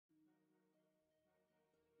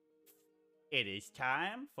It is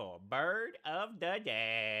time for Bird of the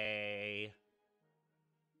Day.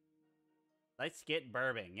 Let's get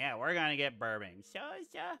burping. Yeah, we're gonna get burping.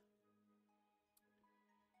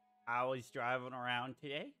 I was driving around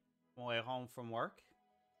today, on my way home from work.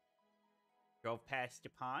 Drove past the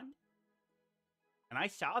pond, and I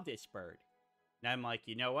saw this bird. And I'm like,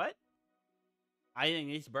 you know what? I think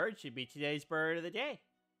this bird should be today's bird of the day.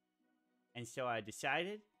 And so I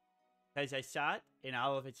decided, because I saw it in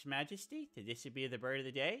all of its majesty, that this would be the bird of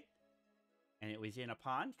the day. And it was in a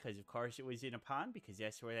pond, because of course it was in a pond, because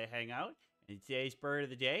that's where they hang out. And today's bird of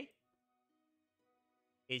the day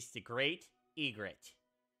is the great egret.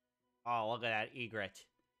 Oh, look at that egret.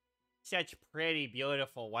 Such pretty,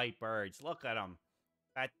 beautiful white birds. Look at them.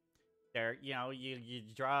 They're, you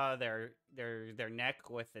draw their neck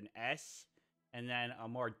with an S, and then a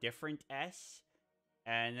more different S,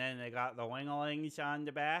 and then they got the winglings on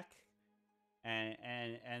the back, and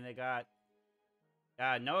they got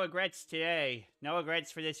no regrets today. No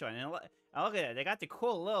regrets for this one. And look at it. They got the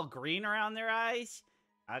cool little green around their eyes.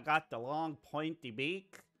 I got the long pointy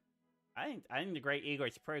beak. I think the great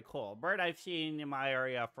egret's pretty cool. A bird I've seen in my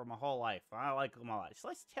area for my whole life. I like them a lot. So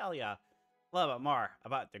let's tell you a little bit more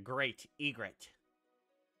about the great egret.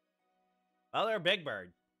 Well, they're a big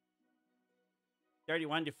bird.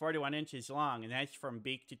 31 to 41 inches long, and that's from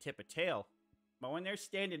beak to tip of tail. But when they're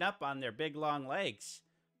standing up on their big long legs,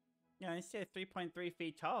 they say 3.3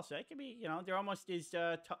 feet tall, so that could be, they're almost as,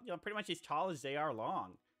 pretty much as tall as they are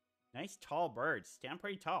long. Nice tall birds. Stand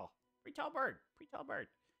pretty tall. Pretty tall bird. Pretty tall bird.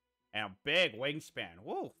 And a big wingspan.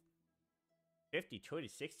 Woo! 52 to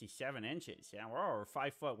 67 inches. Yeah, we're over a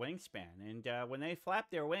 5-foot wingspan. And when they flap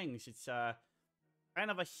their wings, it's kind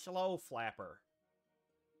of a slow flapper.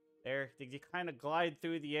 They kind of glide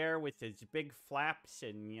through the air with its big flaps,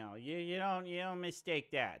 and you don't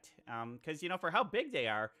mistake that. Because for how big they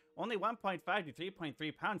are, only 1.5 to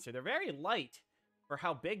 3.3 pounds, so they're very light for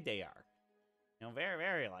how big they are. Very,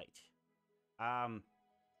 very light.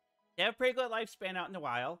 They have a pretty good lifespan out in the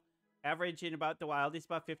wild. Average in about the wild is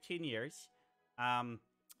about 15 years.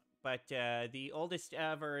 But the oldest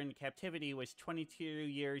ever in captivity was 22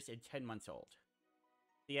 years and 10 months old.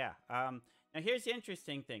 Yeah. Now, here's the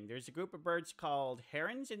interesting thing. There's a group of birds called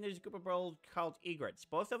herons, and there's a group of birds called egrets.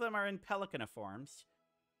 Both of them are in pelicaniforms.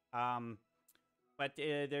 But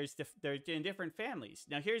they're in different families.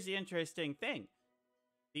 Now, here's the interesting thing.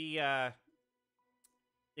 The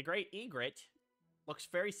great egret looks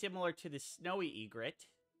very similar to the snowy egret.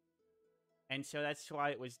 And so that's why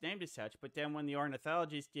it was named as such. But then when the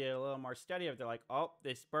ornithologists did a little more study of it, they're like, oh,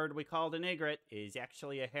 this bird we called an egret is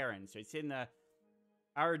actually a heron. So it's in the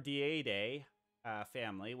Ardeidae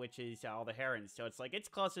family, which is all the herons. So it's like its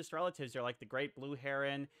closest relatives are like the great blue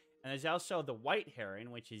heron. And there's also the white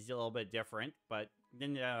heron, which is a little bit different. But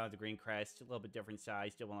then the green crest, a little bit different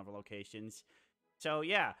size, still one of the locations. So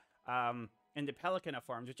yeah, in the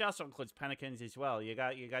pelicaniforms, which also includes pelicans as well. You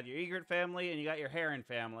got your egret family and you got your heron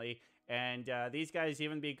family. And these guys,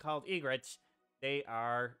 even being called egrets, they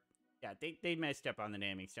messed up on the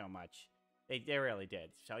naming so much. They really did.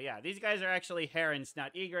 So yeah, these guys are actually herons,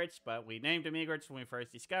 not egrets, but we named them egrets when we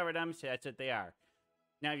first discovered them, so that's what they are.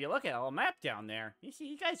 Now, if you look at a little map down there, you see,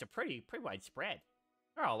 you guys are pretty widespread.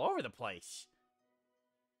 They're all over the place.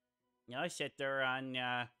 I said they're on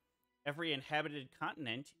every inhabited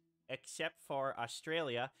continent except for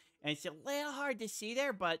Australia. And it's a little hard to see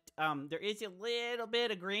there, but there is a little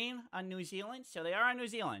bit of green on New Zealand. So they are on New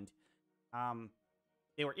Zealand.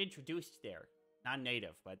 They were introduced there.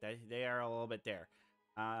 Non-native, but they are a little bit there.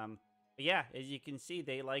 But yeah, as you can see,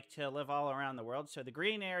 they like to live all around the world. So the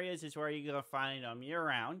green areas is where you're going to find them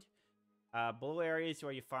year-round. Blue areas is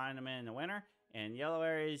where you find them in the winter. And yellow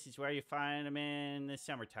areas is where you find them in the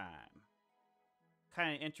summertime.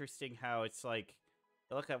 Kind of interesting how it's like,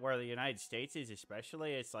 look at where the United States is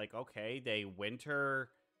especially. It's like, okay, they winter,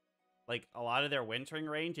 like a lot of their wintering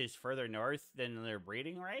range is further north than their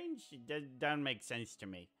breeding range. It doesn't make sense to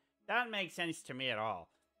me. Doesn't make sense to me at all.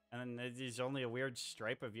 And then there's only a weird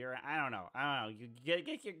stripe of year. I don't know. You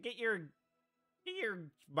get your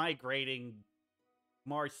migrating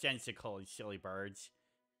more sensical, you silly birds.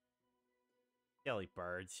 Silly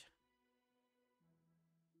birds.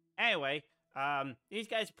 Anyway, these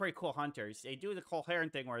guys are pretty cool hunters. They do the cool heron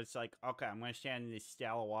thing where it's like, okay, I'm going to stand in this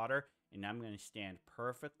shallow water, and I'm going to stand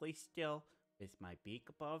perfectly still with my beak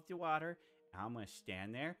above the water, and I'm going to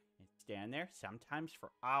stand there, sometimes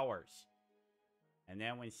for hours. And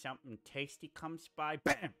then when something tasty comes by,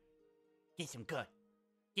 bam! Gets him good.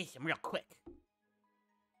 Gets him real quick.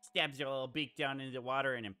 Stabs their little beak down into the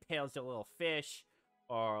water and impales a little fish,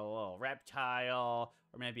 or a little reptile,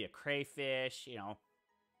 or maybe a crayfish,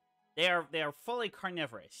 They are fully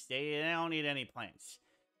carnivorous. They don't eat any plants.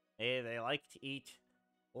 They like to eat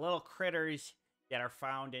little critters that are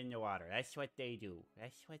found in the water. That's what they do.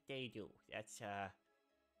 That's what they do. That's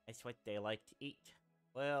what they like to eat.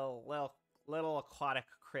 Little aquatic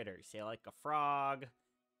critters. They like a frog.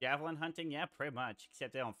 Javelin hunting, yeah, pretty much.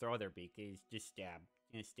 Except they don't throw their beak. They just stab.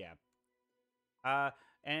 Stab.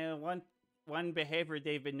 And one behavior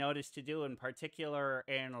they've been noticed to do, in particular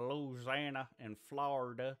in Louisiana and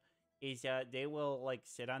Florida, is they will like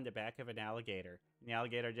sit on the back of an alligator. And the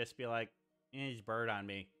alligator just be like, "There's a bird on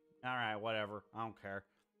me. All right, whatever. I don't care."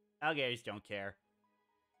 Alligators don't care.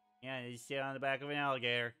 Yeah, they sit on the back of an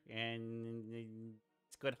alligator, and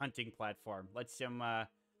it's a good hunting platform. Lets them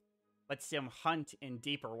hunt in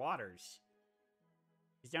deeper waters.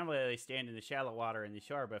 Because normally they stand in the shallow water in the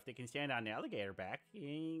shore, but if they can stand on the alligator back,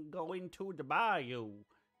 go into the bayou,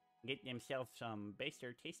 get themselves some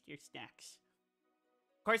baster, tastier snacks.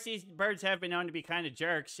 Of course, these birds have been known to be kind of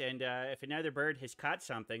jerks, and if another bird has caught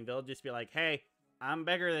something, they'll just be like, "Hey, I'm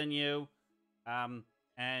bigger than you," and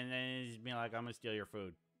then just be like, "I'm gonna steal your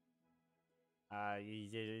food."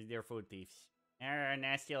 They're food thieves. They're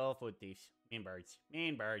nasty little food thieves. Mean birds.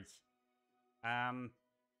 Mean birds.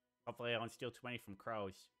 Hopefully I don't steal too many from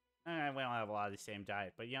crows. We don't have a lot of the same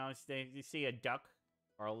diet, but you know, you see a duck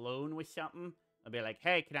or a loon with something, they'll be like,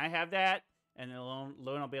 "Hey, can I have that?" And the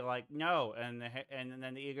loon will be like, "No," and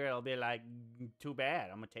then the egret will be like, "Too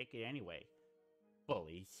bad, I'm gonna take it anyway."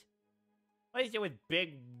 Bullies. What is it with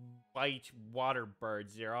big white water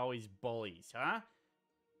birds? They're always bullies, huh?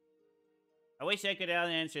 I wish I could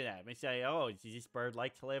answer that. I say, "Oh, does this bird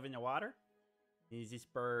like to live in the water? Is this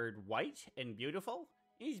bird white and beautiful?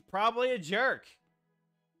 He's probably a jerk."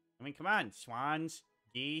 I mean, come on. Swans,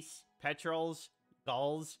 geese, petrels,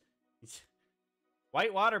 gulls.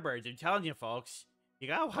 White water birds, I'm telling you, folks. You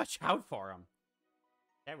gotta watch out for them.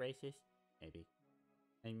 Is that racist? Maybe.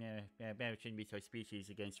 Maybe it shouldn't be so species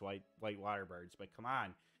against white water birds, but come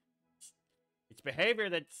on. It's behavior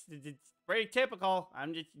that's very typical.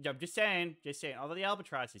 I'm just saying. Although the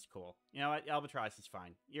albatross is cool. You know what? Albatross is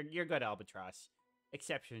fine. You're good, albatross.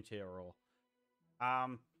 Exception to the rule.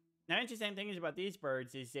 Now, interesting thing is about these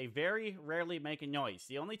birds is they very rarely make a noise.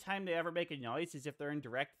 The only time they ever make a noise is if they're in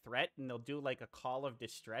direct threat, and they'll do like a call of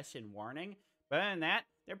distress and warning. But other than that,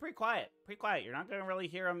 they're pretty quiet. Pretty quiet. You're not going to really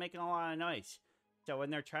hear them making a lot of noise. So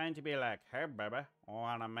when they're trying to be like, "Hey, baby,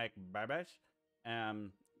 wanna make babies?"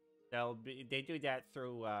 They do that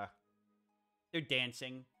through they're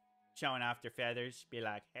dancing, showing off their feathers. Be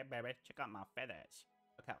like, "Hey, baby, check out my feathers.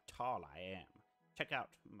 Look how tall I am. Check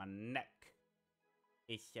out my neck."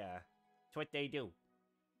 It's what they do.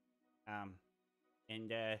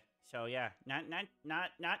 So yeah,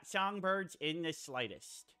 not songbirds in the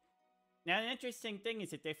slightest. Now, an interesting thing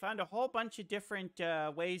is that they found a whole bunch of different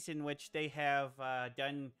ways in which they have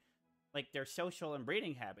done like their social and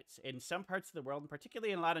breeding habits. In some parts of the world, and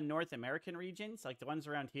particularly in a lot of North American regions, like the ones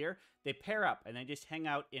around here, they pair up and they just hang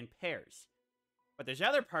out in pairs. But there's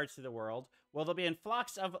other parts of the world where they'll be in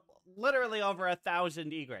flocks of literally over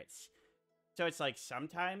 1,000 egrets. So it's like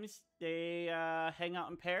sometimes they hang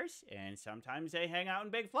out in pairs, and sometimes they hang out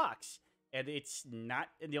in big flocks. And it's not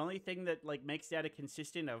the only thing that like makes that a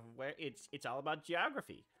consistent of where it's all about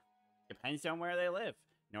geography. Depends on where they live.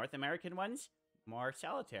 North American ones, more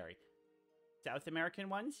solitary. South American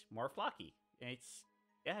ones, more flocky. It's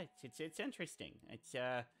interesting. It's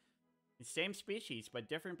the same species but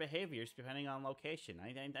different behaviors depending on location.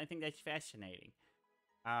 I think that's fascinating.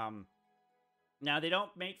 Now, they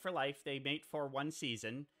don't mate for life. They mate for one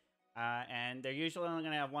season. And they're usually only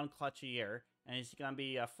going to have one clutch a year. And it's going to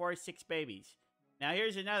be 4 or 6 babies. Now,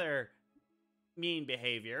 here's another mean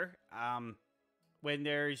behavior. When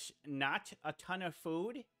there's not a ton of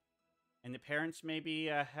food, and the parents maybe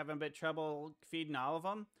having a bit of trouble feeding all of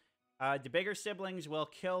them, the bigger siblings will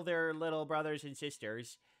kill their little brothers and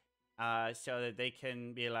sisters so that they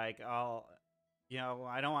can be like, "Oh, you know,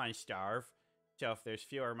 I don't want to starve. So if there's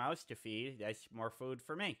fewer mouths to feed, that's more food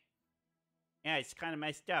for me." Yeah, it's kind of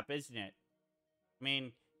messed up, isn't it? I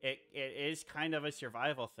mean, it is kind of a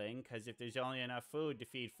survival thing, because if there's only enough food to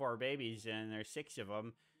feed 4 babies and there's 6 of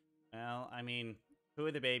them, well, I mean, 2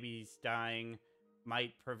 of the babies dying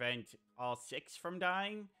might prevent all 6 from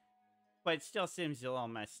dying, but it still seems a little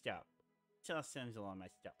messed up.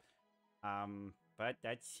 But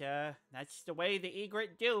that's the way the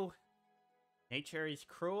egret do. Nature is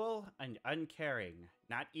cruel and uncaring.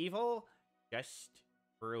 Not evil, just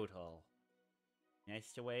brutal.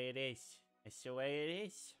 That's the way it is.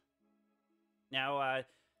 Now,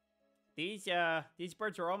 these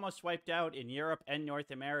birds were almost wiped out in Europe and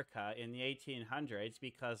North America in the 1800s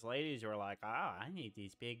because ladies were like, "Ah, I need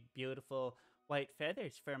these big, beautiful white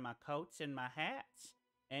feathers for my coats and my hats."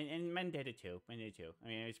 And men did it too. Men did it too. I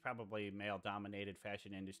mean, it's probably male-dominated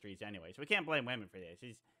fashion industries anyway, so we can't blame women for this.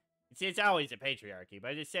 It's always a patriarchy,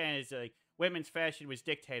 but I'm just saying, it's like women's fashion was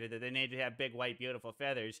dictated that they needed to have big, white, beautiful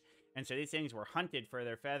feathers, and so these things were hunted for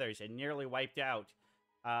their feathers and nearly wiped out.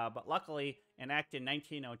 But luckily, an act in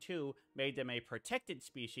 1902 made them a protected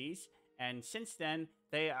species, and since then,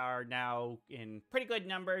 they are now in pretty good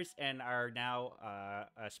numbers and are now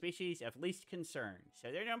a species of least concern.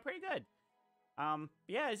 So they're doing pretty good.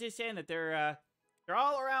 Yeah, as you're saying that they're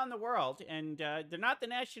all around the world, and they're not the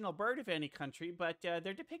national bird of any country, but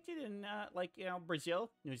they're depicted in like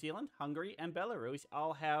Brazil, New Zealand, Hungary, and Belarus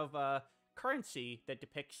all have currency that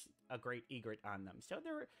depicts a great egret on them. So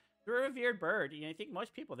they're a revered bird. I think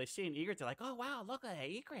most people, they see an egret, they're like, "Oh wow, look at that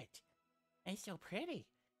egret! It's so pretty.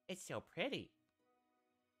 It's so pretty."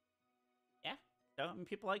 Yeah, so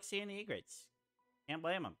people like seeing egrets. Can't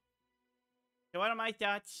blame them. So what are my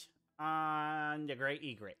thoughts on the great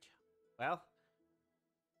egret? Well,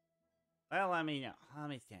 let me know. Let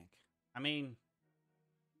me think. I mean,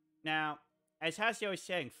 now, as Hasio was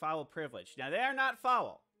saying, fowl privilege. Now, they are not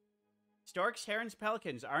fowl. Storks, herons,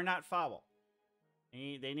 pelicans are not fowl.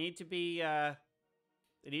 They need to be a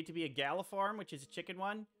galliform, which is a chicken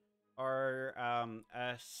one, or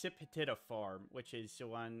a sipitiform, which is the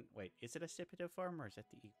one. Wait, is it a sipitiform or is it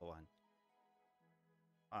the eagle one?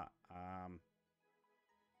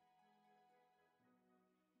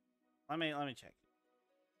 Let me check.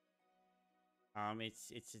 It's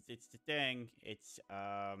the thing. It's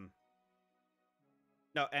no,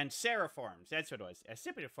 and seriforms. That's what it was.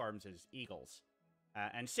 Accipitiforms is eagles,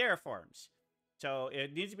 and seriforms. So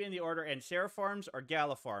it needs to be in the order Anseriforms or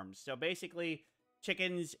Galliforms. So basically,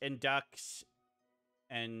 chickens and ducks,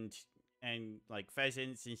 and like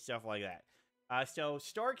pheasants and stuff like that. So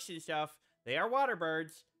storks and stuff, they are water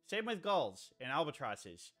birds. Same with gulls and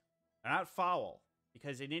albatrosses. They're not fowl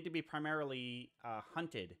because they need to be primarily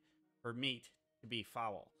hunted for meat to be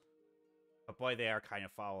fowl. But boy, they are kind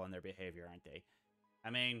of foul in their behavior, aren't they? I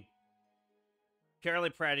mean, purely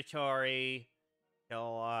predatory. Kill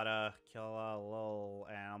a lot of little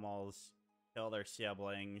animals, kill their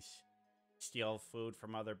siblings, steal food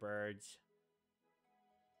from other birds.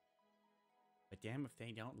 But damn if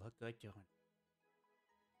they don't look good doing it.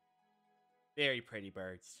 Very pretty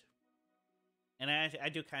birds. And I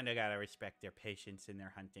do kind of gotta respect their patience in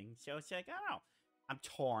their hunting. So it's like, I don't know. I'm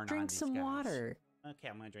torn on these guys. Drink some water. Okay,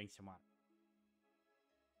 I'm gonna drink some water.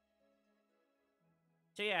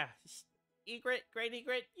 So yeah, egret, great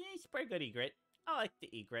egret. Yeah, it's a pretty good egret. I like the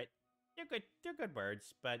egret. They're good. They're good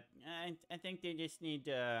birds, but I think they just need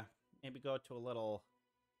to maybe go to a little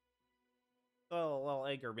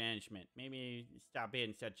anger management. Maybe stop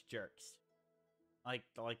being such jerks, like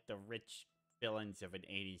the rich villains of an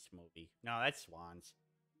 '80s movie. No, that's swans.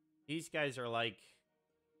 These guys are like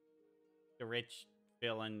the rich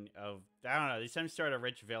villain of, I don't know. There's some sort of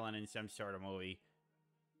rich villain in some sort of movie.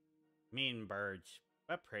 Mean birds,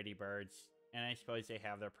 but pretty birds. And I suppose they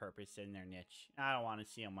have their purpose in their niche. I don't want to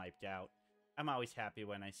see them wiped out. I'm always happy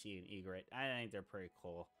when I see an egret. I think they're pretty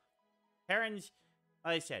cool. Herons,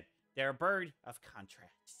 like I said, they're a bird of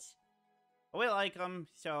contrasts. We like them,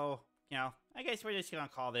 so, I guess we're just going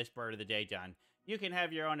to call this bird of the day done. You can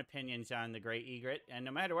have your own opinions on the great egret, and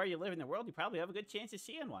no matter where you live in the world, you probably have a good chance of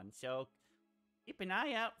seeing one. So, keep an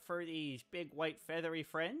eye out for these big white feathery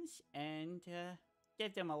friends, and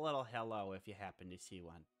give them a little hello if you happen to see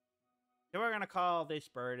one. So we're going to call this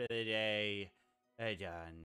bird of the day done.